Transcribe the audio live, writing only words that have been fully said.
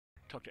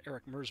talk to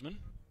Eric Mersman.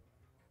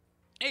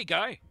 Hey,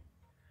 guy.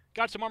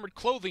 Got some armored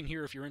clothing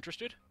here if you're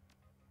interested.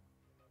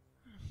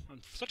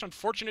 Such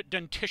unfortunate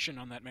dentition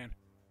on that man.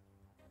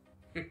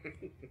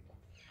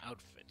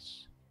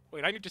 Outfits.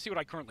 Wait, I need to see what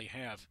I currently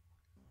have.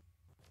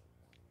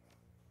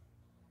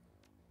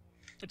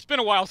 It's been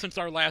a while since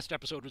our last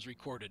episode was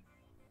recorded,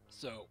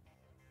 so...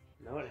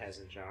 No, it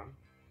hasn't, John.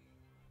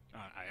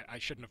 I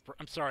shouldn't have...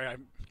 I'm sorry,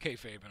 I'm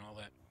kayfabe and all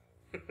that.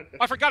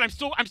 I forgot, I'm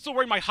still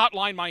wearing my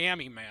Hotline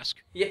Miami mask.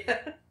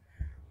 Yeah?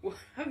 Well,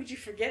 how could you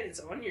forget? It's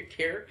on your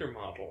character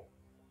model.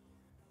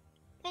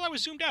 Well, I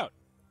was zoomed out.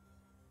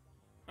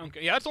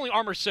 Okay, yeah, that's only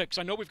armor 6.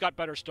 I know we've got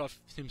better stuff.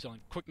 Seems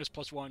like quickness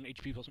 +1,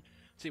 HP +1.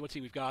 Let's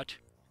see, we've got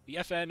the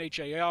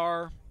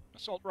FNHAR,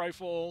 assault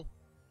rifle,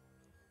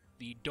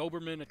 the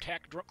Doberman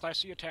Class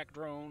C attack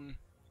drone,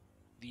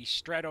 the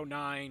Strato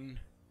 9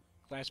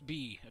 Class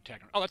B attack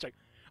drone. Oh, that's right.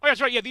 Oh,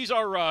 that's right. Yeah, these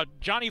are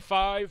Johnny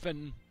 5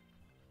 and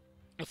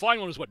the flying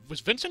one was what?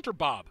 Was Vincent or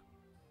Bob?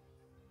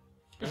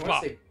 It was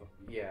Bob.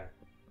 Yeah.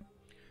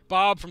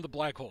 Bob from the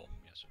Black Hole.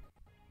 Yes.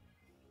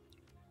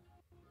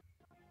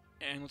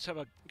 And let's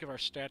give our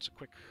stats a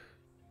quick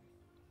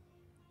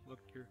look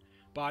here.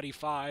 Body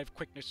 5,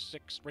 quickness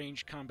 6,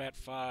 range combat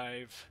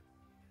 5,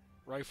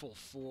 rifle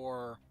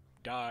 4,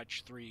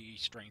 dodge 3,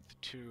 strength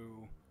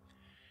 2,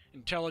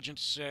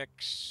 intelligence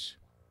 6,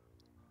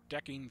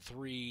 decking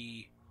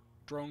 3,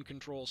 drone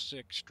control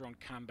 6, drone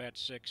combat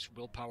 6,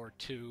 willpower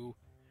 2,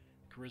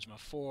 charisma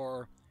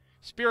 4,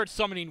 spirit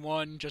summoning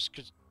 1, just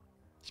because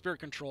spirit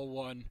control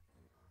 1,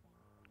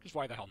 because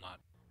why the hell not?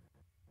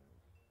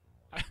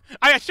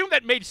 I assume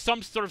that made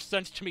some sort of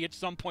sense to me at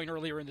some point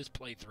earlier in this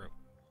playthrough.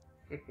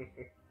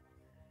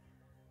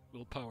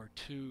 Willpower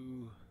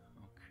 2.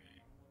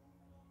 Okay.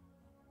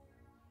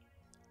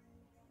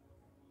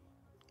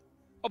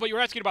 Oh, but you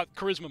were asking about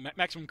charisma,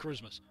 maximum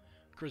charismas.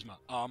 Charisma.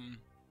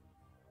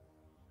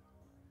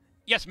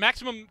 Yes,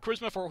 maximum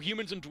charisma for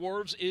humans and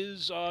dwarves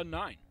is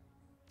 9.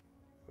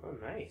 Oh,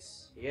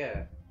 nice.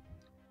 Yeah.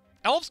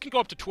 Elves can go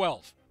up to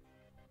 12.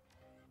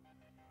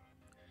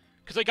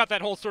 Because they got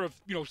that whole sort of,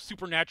 you know,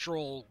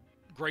 supernatural,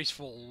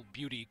 graceful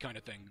beauty kind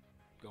of thing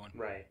going.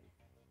 Right.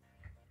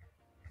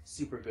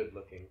 Super good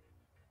looking.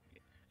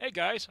 Hey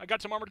guys, I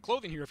got some armored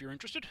clothing here if you're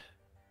interested.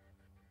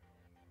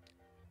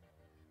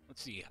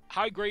 Let's see.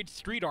 High grade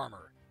street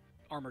armor.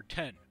 Armor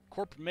 10.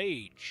 Corp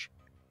Mage.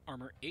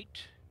 Armor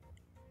 8.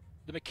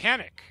 The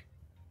Mechanic.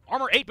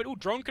 Armor 8, but ooh,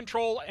 drone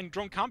control and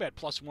drone combat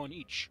 +1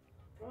 each.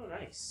 Oh,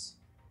 nice.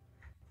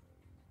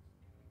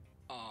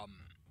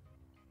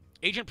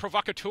 Agent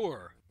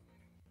Provocateur.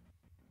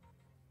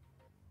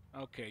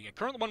 Okay, yeah.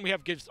 Current one we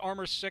have gives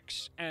armor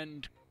 6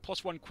 and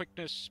 +1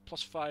 quickness,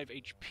 +5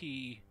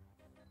 HP.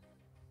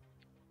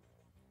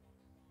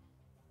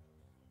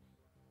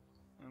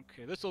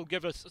 Okay, this will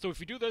give us... So if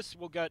we do this,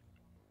 we'll get...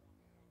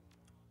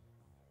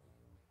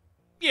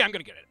 Yeah, I'm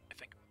gonna get it, I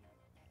think.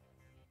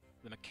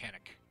 The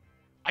Mechanic.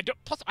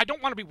 Plus, I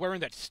don't want to be wearing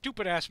that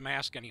stupid-ass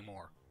mask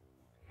anymore.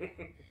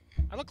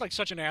 I look like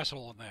such an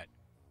asshole in that.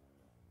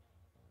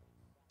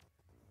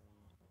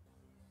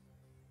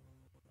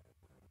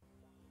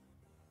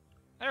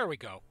 There we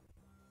go.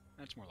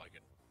 That's more like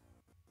it.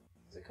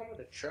 Does it come with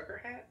a trucker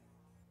hat?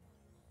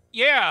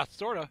 Yeah,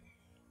 sorta.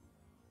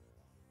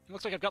 It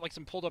looks like I've got like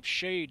some pulled-up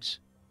shades.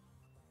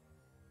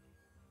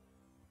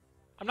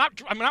 I'm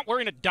not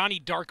wearing a Donnie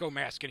Darko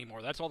mask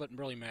anymore. That's all that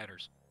really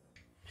matters.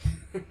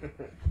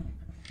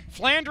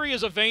 Flandry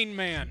is a vain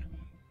man.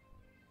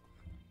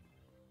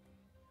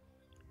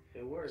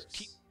 It works.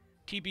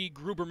 T.B.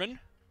 Gruberman.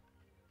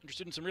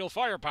 Interested in some real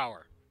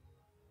firepower.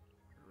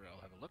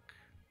 I'll have a look.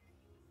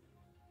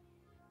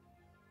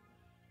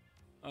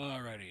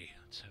 Alrighty,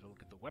 let's have a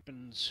look at the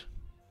weapons.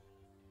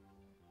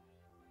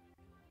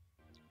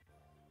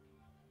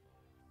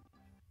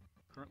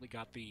 Currently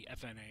got the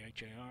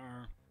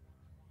FNAHAR.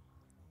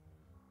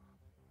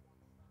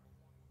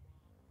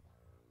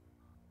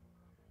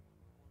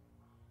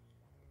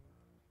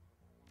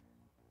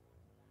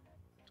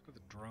 Let's go to the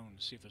drone,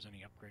 see if there's any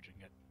upgrades you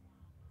can get.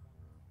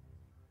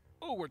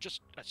 Oh, we're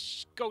just a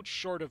scotch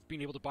short of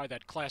being able to buy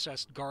that Class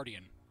S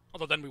Guardian.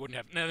 Although then we wouldn't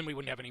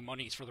have any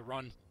monies for the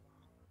run.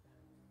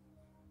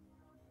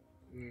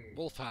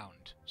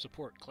 Wolfhound,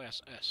 support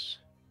Class S.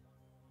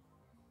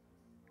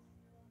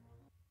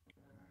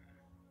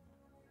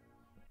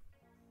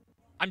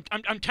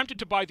 I'm tempted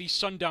to buy the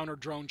Sundowner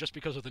drone just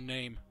because of the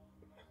name.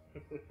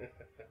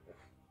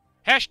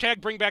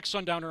 Hashtag bring back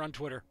Sundowner on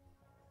Twitter.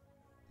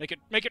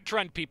 Make it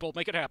trend, people.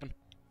 Make it happen.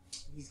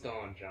 He's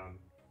gone, John.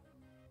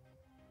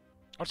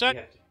 What's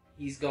that?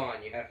 He's gone.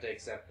 You have to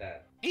accept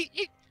that.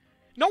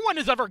 No one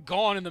is ever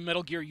gone in the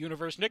Metal Gear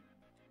universe, Nick.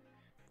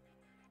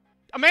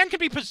 A man can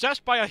be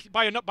possessed by a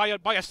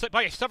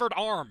severed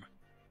arm.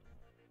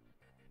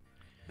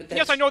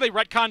 Yes, I know they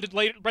retconned it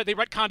later. They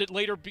retconned it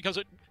later because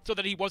so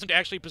that he wasn't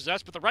actually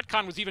possessed. But the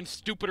retcon was even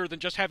stupider than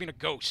just having a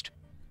ghost.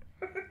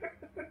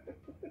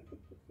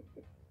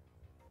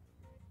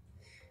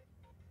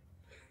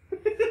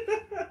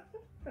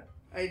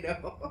 I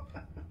know.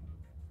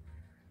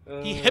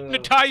 He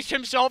hypnotized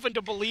himself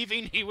into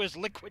believing he was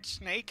Liquid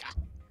Snake.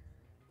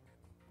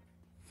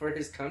 for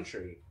his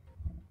country.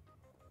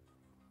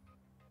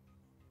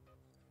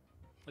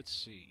 Let's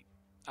see.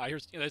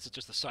 Here's this is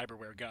just the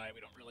cyberware guy.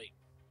 We don't really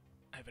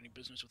have any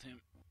business with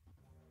him.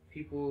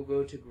 People will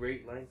go to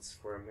great lengths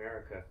for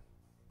America.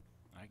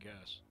 I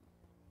guess.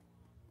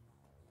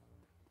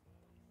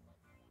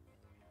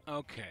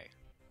 Okay.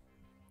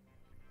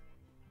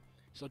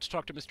 So let's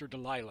talk to Mr.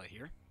 Delilah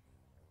here.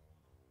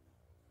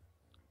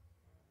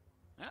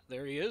 Ah,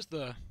 there he is,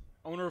 the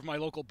owner of my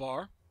local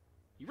bar.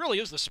 He really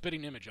is the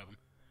spitting image of him.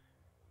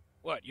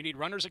 What, you need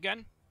runners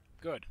again?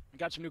 Good. I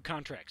got some new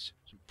contracts.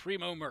 Some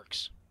primo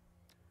mercs.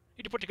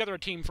 Need to put together a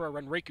team for our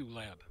Renraku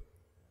lab.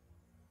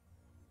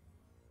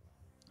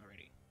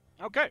 Alrighty.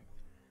 Okay.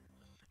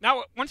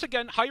 Now, once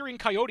again, hiring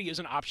Coyote is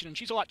an option, and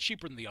she's a lot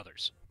cheaper than the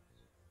others.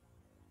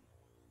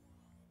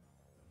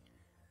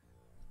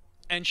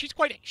 And she's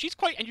quite,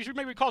 and you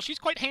may recall, she's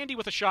quite handy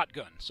with a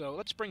shotgun, so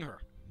let's bring her.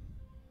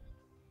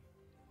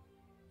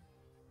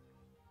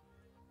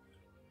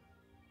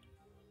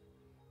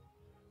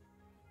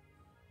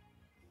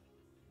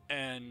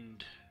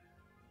 And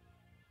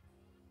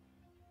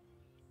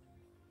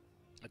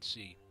let's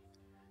see.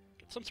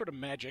 Get some sort of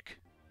magic.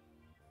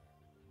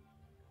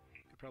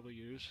 Could probably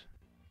use.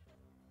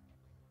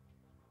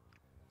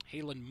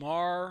 Halen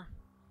Marr.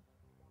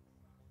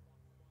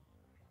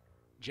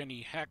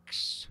 Jenny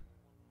Hex.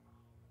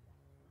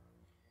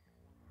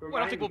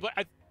 Remind well,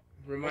 I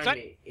Remind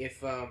me, if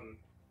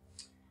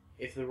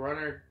the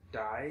runner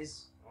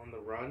dies on the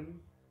run,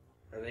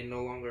 are they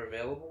no longer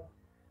available?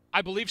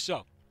 I believe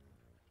so.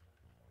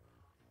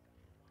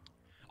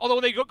 Although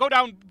when they go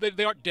down,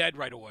 they aren't dead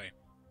right away.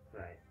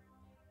 Right.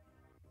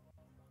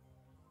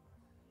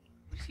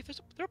 Let's see if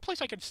there's a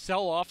place I can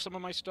sell off some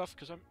of my stuff,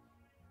 because I'm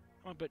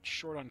a bit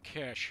short on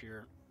cash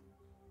here.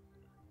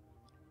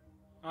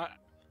 I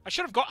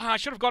should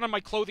have gone on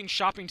my clothing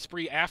shopping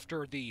spree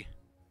after the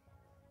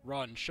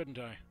run, shouldn't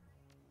I?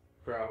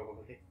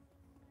 Probably.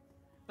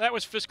 That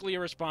was fiscally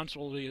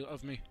irresponsible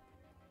of me.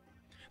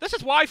 This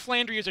is why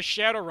Flandry is a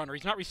Shadowrunner.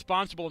 He's not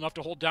responsible enough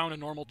to hold down a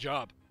normal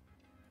job.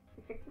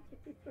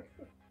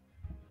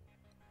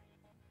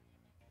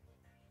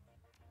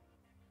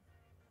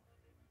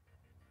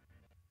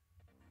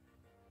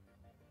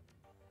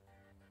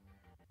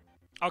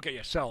 Okay,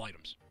 yeah, sell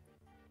items.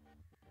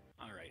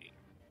 Alrighty.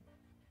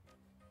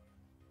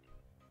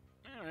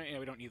 Alright, yeah,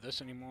 we don't need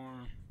this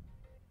anymore.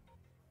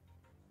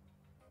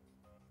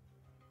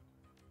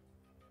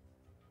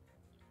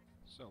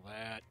 Sell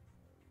that.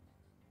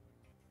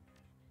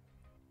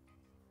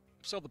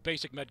 Sell the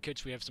basic med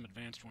kits. We have some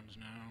advanced ones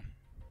now.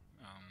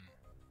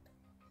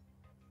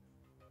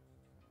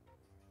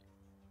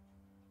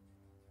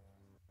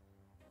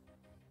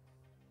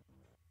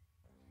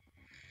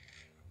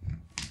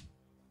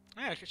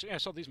 Actually, yeah, I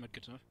saw these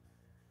medkits enough.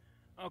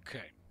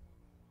 Okay.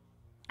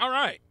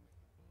 Alright.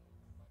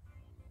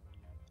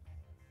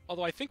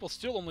 Although I think we'll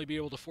still only be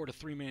able to afford a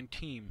 3-man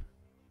team.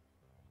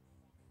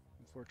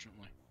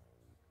 Unfortunately.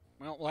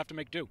 Well, we'll have to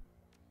make do.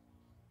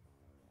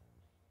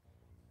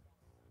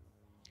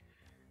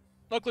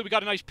 Luckily, we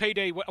got a nice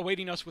payday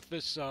awaiting us with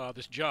this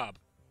this job.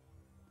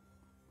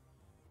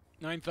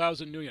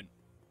 9,000 nuyen.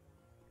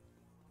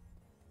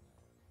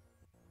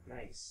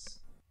 Nice.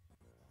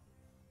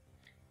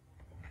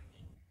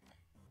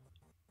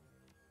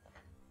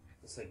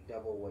 It's like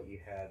double what you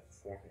had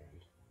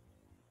beforehand.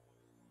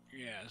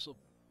 Yeah, this'll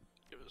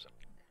give us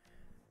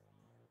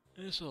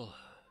a... This'll...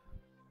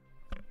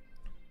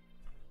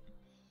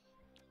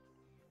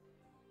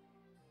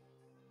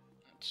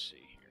 Let's see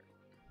here.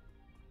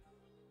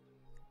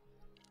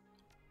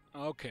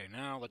 Okay,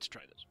 now let's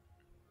try this.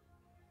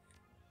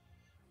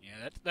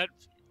 Yeah, that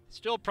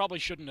still probably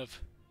shouldn't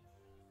have...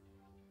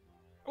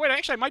 Wait,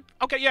 actually, I might...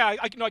 Okay, yeah,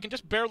 I can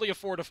just barely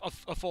afford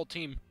a full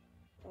team.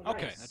 Oh,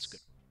 okay, nice. that's good.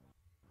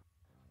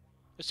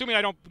 Assuming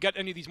I don't get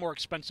any of these more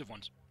expensive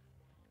ones.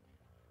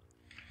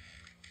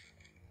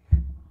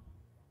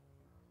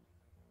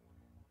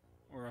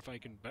 Or if I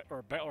can...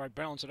 Or I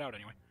balance it out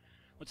anyway.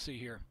 Let's see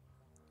here.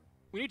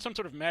 We need some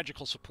sort of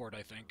magical support,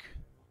 I think.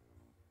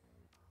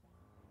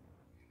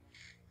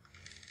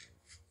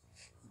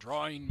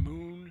 Drawing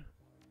Moon.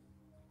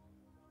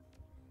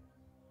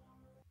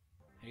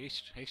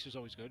 Haste. Haste is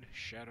always good.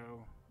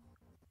 Shadow.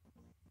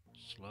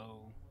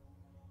 Slow.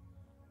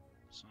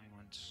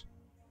 Silence.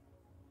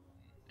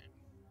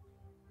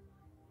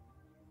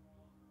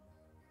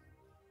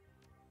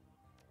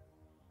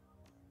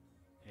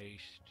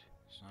 Haste.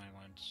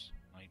 Silence.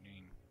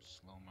 Lightning.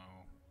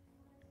 Slow-mo.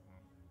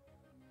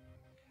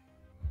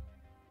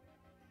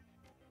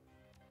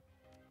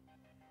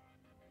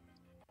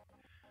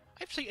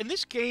 Actually, in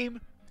this game,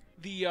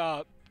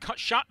 the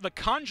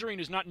conjuring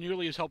is not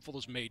nearly as helpful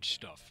as mage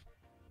stuff.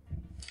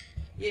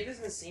 Yeah, it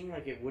doesn't seem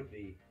like it would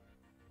be.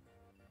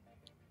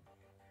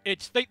 I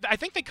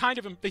think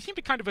they seem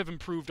to kind of have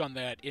improved on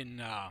that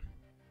in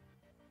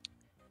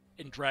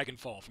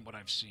Dragonfall from what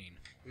I've seen.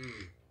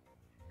 Mm.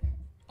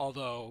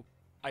 Although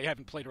I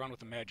haven't played around with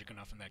the magic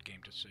enough in that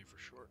game to say for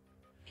sure.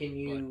 Can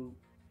you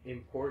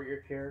import your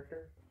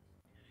character?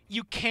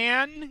 You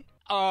can.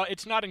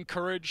 It's not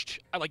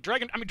encouraged.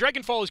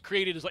 Dragonfall is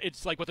created as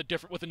it's like with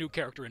a new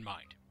character in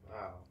mind.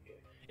 Oh, okay.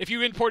 If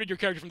you imported your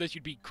character from this,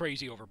 you'd be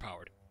crazy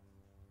overpowered.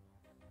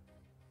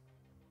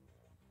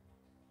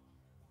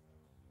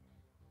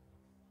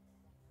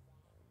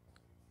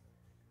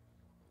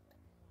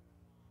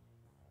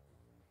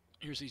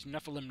 Here's these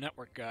Nephilim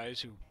Network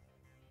guys who...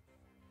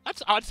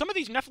 That's odd. Some of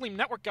these Nephilim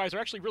Network guys are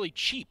actually really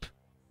cheap.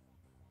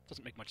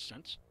 Doesn't make much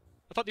sense.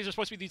 I thought these are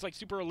supposed to be these, like,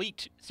 super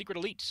elite, secret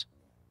elites.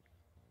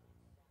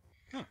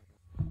 Huh.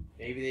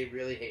 Maybe they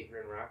really hate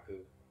Renraku.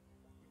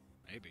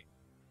 Maybe.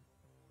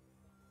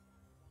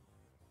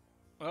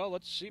 Well,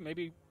 let's see.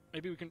 Maybe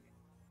we can...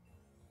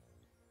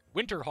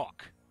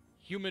 Winterhawk.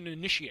 Human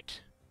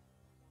Initiate.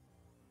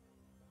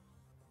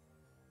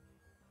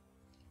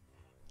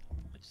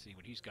 Let's see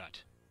what he's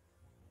got.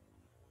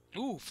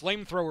 Ooh,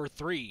 Flamethrower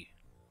 3.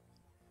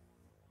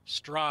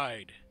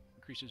 Stride.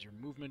 Increases your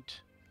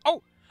movement.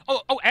 Oh,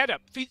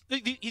 Adept.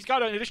 He's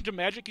got, in addition to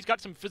magic, he's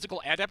got some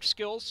physical Adept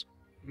skills.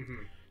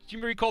 Mm-hmm. Do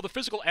you recall the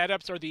physical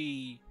Adepts are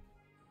the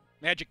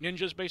magic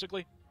ninjas,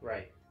 basically?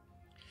 Right.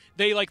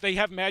 They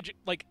have magic,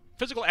 like,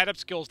 physical Adept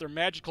skills, they're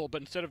magical,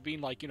 but instead of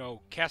being, like,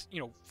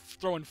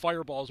 throwing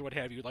fireballs or what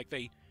have you, like,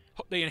 they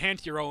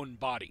enhance your own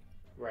body.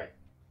 Right.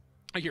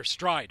 Here,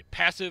 Stride.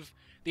 Passive,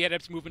 the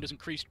Adept's movement is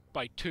increased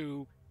by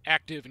 2.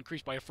 Active,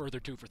 increased by a further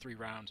 2 for 3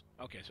 rounds.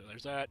 Okay, so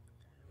there's that.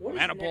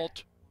 Mana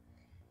Bolt.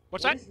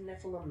 What's that? What is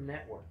Nephilim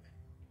Network?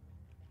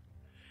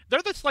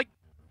 They're this, like...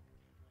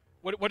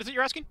 What is it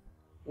you're asking?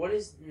 What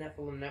is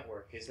Nephilim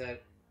Network? Is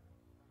that...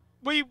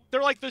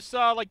 They're like this,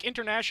 like,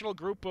 international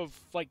group of,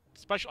 like,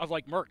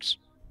 mercs.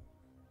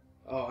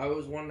 Oh, I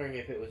was wondering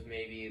if it was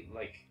maybe,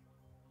 like,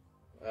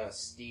 a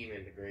Steam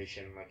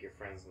integration, like your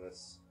friends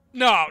list.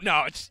 No,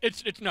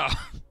 it's no.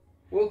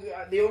 Well,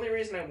 the only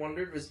reason I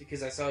wondered was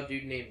because I saw a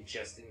dude named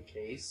Just In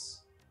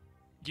Case.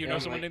 Do you know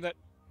someone named that?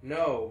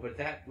 No, but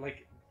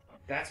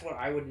that's what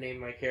I would name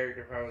my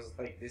character if I was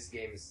like, this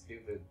game is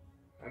stupid.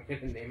 I'm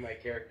gonna name my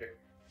character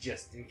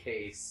Just In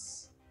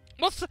Case.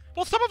 Well,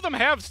 some of them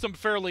have some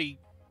fairly,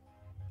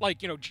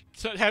 like,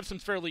 have some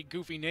fairly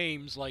goofy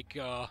names, like,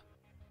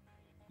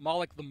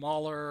 Moloch the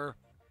Mauler,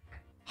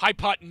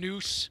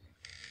 Hypotenuse.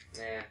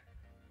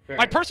 Nah.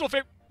 My personal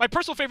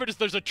favorite is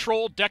there's a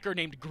troll decker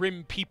named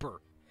Grim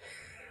Peeper.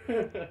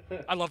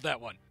 I love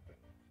that one.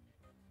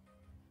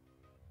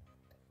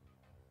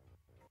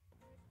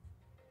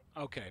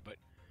 Okay, but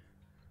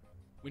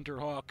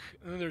Winterhawk.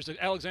 And then there's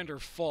Alexander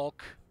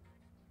Falk,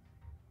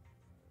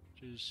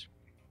 which is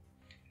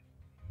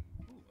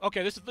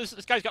okay. This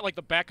guy's got like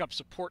the backup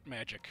support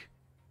magic.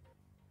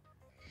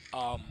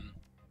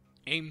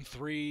 Aim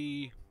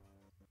 3,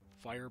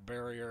 Fire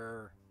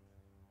Barrier,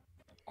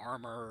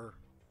 Armor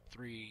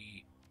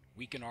 3,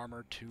 Weaken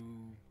Armor 2,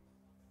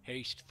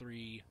 Haste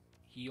 3.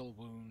 Heal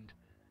Wound,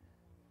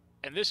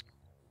 and this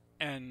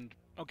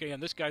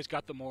guy's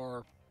got the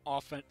more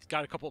offense.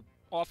 Got a couple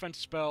offense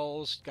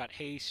spells, got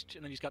haste,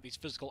 and then he's got these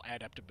physical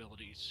adept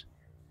abilities.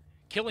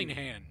 Killing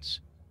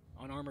Hands,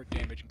 unarmored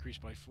damage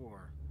increased by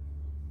 4.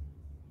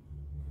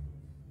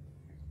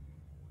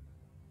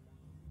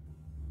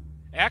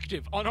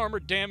 Active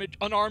unarmed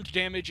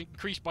damage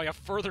increased by a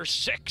further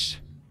 6.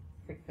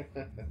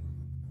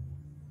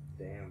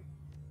 Damn.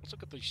 Let's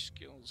look at these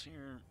skills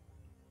here.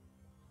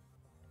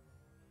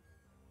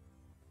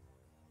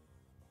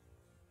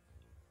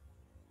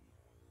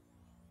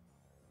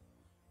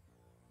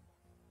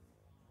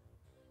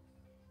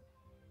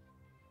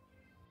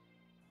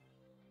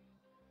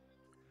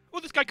 Well,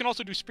 this guy can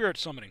also do spirit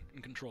summoning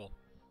and control.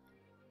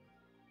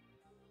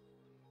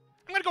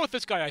 I'm gonna go with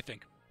this guy, I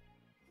think.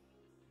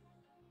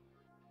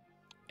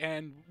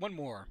 And one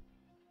more.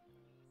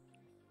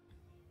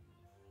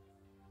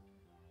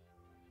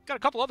 Got a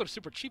couple other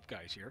super cheap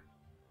guys here.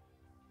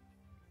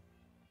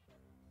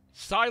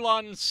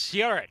 Cylon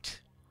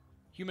Sierret,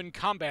 human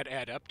combat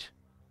adept,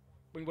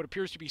 wearing what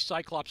appears to be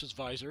Cyclops'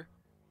 visor.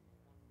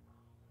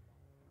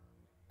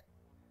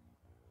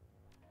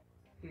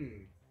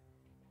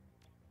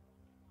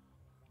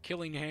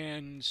 Killing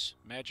Hands,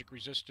 Magic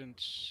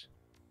Resistance,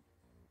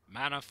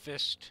 Mana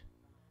Fist,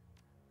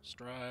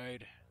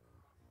 Stride,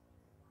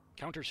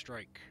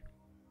 Counter-Strike.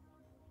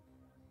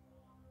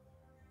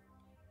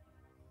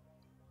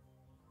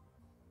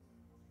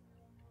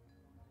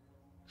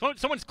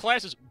 Someone's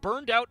class is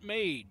Burned Out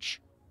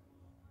Mage.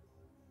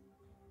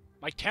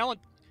 My talent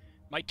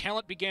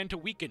began to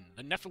weaken.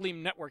 The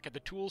Nephilim Network had the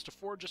tools to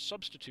forge a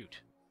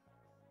substitute.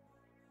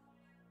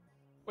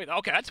 Wait,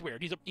 okay, that's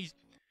weird.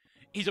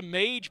 He's a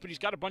mage, but he's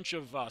got a bunch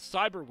of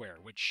cyberware,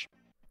 which,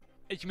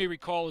 as you may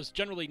recall, is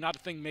generally not a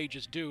thing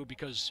mages do,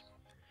 because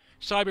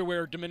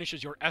cyberware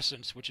diminishes your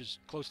essence, which is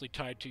closely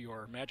tied to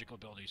your magical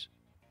abilities.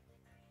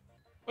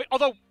 Wait,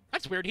 although,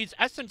 that's weird. His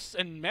essence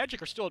and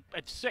magic are still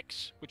at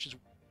 6, which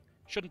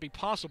shouldn't be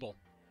possible.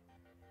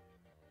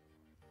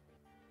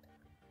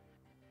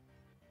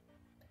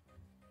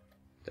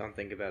 Don't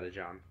think about it,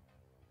 John.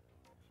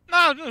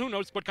 No, who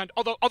knows what kind.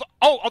 Although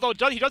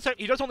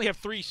he does only have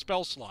 3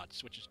 spell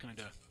slots, which is kind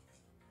of.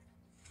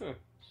 Huh.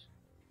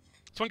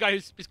 one guy,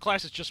 his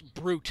class is just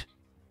brute.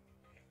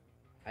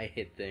 I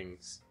hit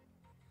things.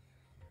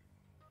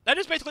 That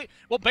is basically...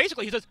 Well,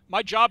 basically, he says,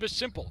 my job is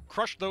simple.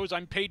 Crush those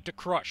I'm paid to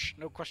crush.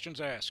 No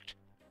questions asked.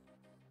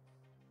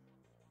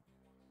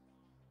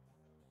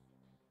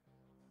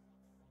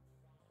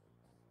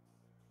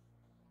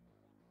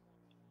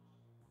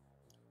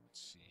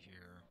 Let's see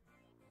here.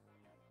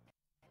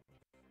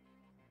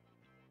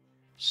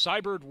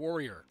 Cybered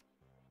Warrior.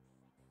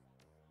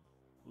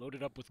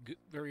 Loaded up with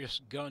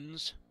various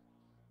guns.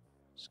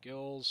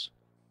 Skills.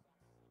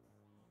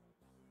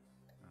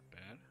 Not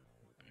bad.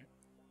 Okay.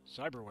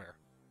 Cyberware.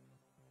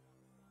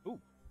 Ooh,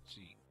 let's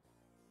see.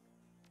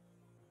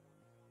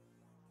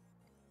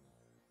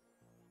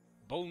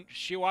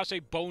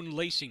 Shiwase bone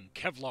lacing,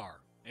 Kevlar.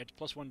 Adds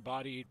 +1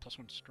 body,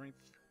 +1 strength.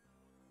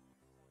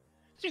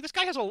 See, this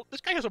guy has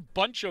a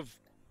bunch of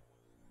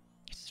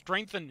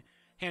strength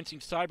enhancing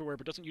cyberware,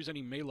 but doesn't use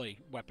any melee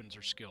weapons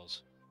or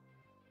skills.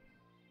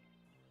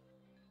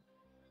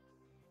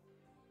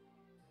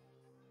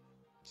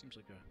 Seems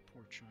like a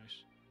poor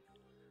choice.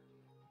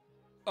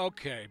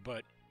 Okay,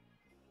 but...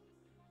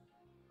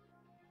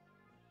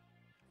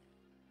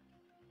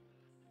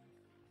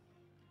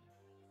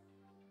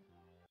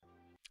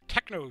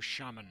 Techno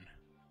Shaman.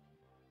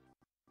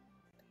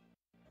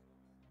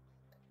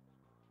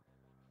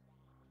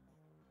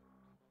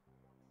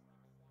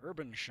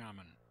 Urban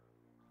Shaman.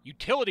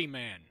 Utility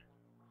Man.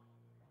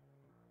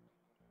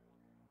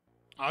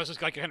 Oh, this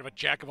is like kind of a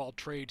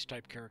jack-of-all-trades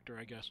type character,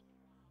 I guess.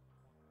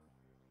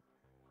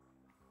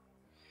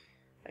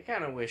 I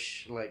kind of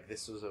wish, like,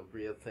 this was a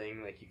real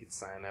thing. Like, you could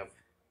sign up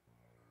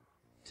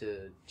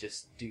to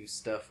just do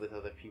stuff with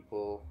other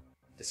people.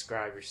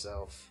 Describe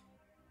yourself.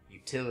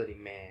 Utility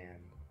Man.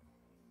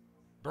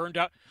 Burned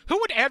out. Who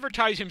would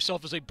advertise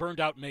himself as a burned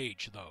out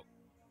mage, though?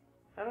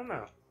 I don't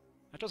know.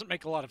 That doesn't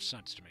make a lot of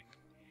sense to me.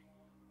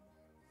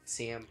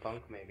 CM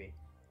Punk, maybe.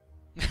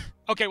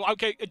 Okay, well,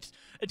 okay,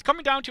 it's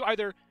coming down to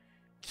either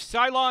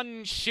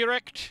Cylon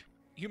Shirekt,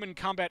 human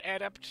combat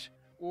adept,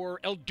 or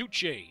El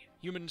Duce,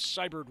 human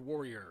cybered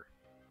warrior.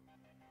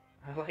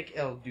 I like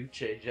El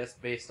Duce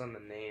just based on the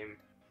name.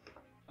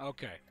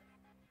 Okay.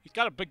 He's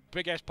got a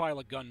big ass pile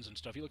of guns and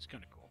stuff. He looks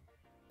kind of cool.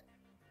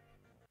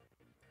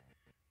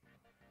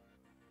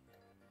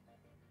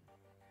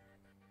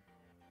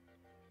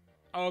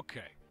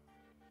 Okay.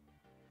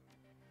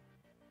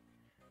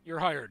 You're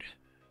hired.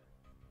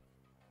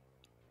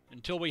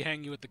 Until we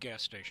hang you at the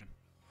gas station.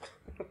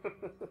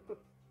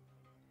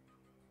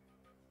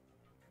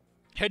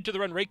 Head to the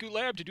Renraku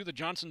lab to do the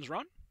Johnson's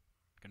run?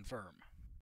 Confirm.